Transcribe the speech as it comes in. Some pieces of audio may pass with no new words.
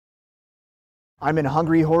I'm in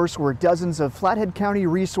Hungry Horse, where dozens of Flathead County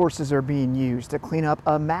resources are being used to clean up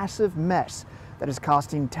a massive mess that is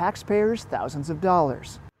costing taxpayers thousands of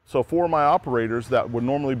dollars. So for my operators that would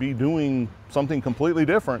normally be doing something completely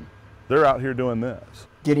different, they're out here doing this.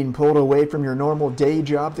 Getting pulled away from your normal day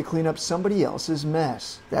job to clean up somebody else's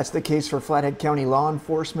mess. That's the case for Flathead County law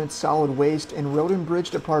enforcement, solid waste, and road and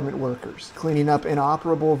bridge department workers, cleaning up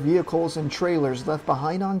inoperable vehicles and trailers left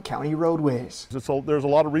behind on county roadways. There's a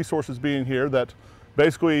lot of resources being here that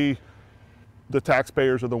basically the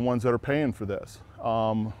taxpayers are the ones that are paying for this.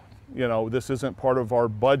 You know, this isn't part of our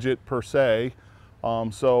budget per se.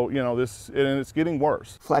 So, you know, and it's getting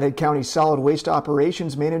worse. Flathead County Solid Waste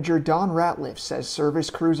Operations Manager Don Ratliff says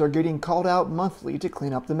service crews are getting called out monthly to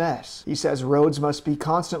clean up the mess. He says roads must be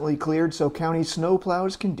constantly cleared so county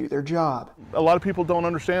snowplows can do their job. A lot of people don't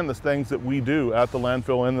understand the things that we do at the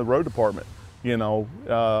landfill and the road department. You know,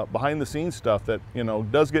 behind the scenes stuff that, you know,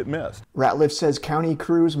 does get missed. Ratliff says county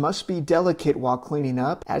crews must be delicate while cleaning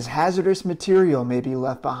up, as hazardous material may be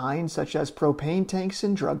left behind, such as propane tanks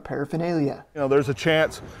and drug paraphernalia. You know, there's a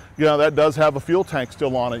chance, you know, that does have a fuel tank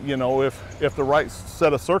still on it. You know, if the right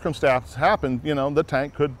set of circumstances happen, you know, the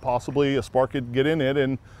tank could possibly, a spark could get in it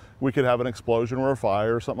and we could have an explosion or a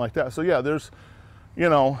fire or something like that. So yeah, there's,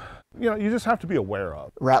 you just have to be aware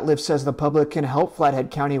of. Ratliff says the public can help Flathead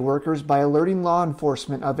County workers by alerting law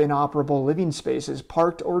enforcement of inoperable living spaces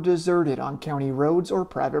parked or deserted on county roads or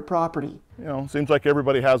private property. You know, seems like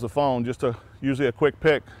everybody has a phone. Usually a quick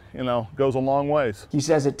pick, you know, goes a long ways. He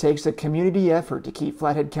says it takes a community effort to keep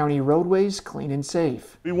Flathead County roadways clean and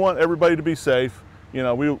safe. We want everybody to be safe. You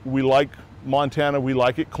know, we like Montana, we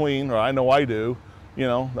like it clean, or I know I do. You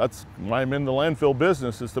know, that's why I'm in the landfill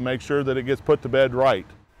business, is to make sure that it gets put to bed right.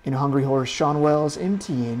 In Hungry Horse, Sean Wells,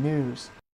 MTA News.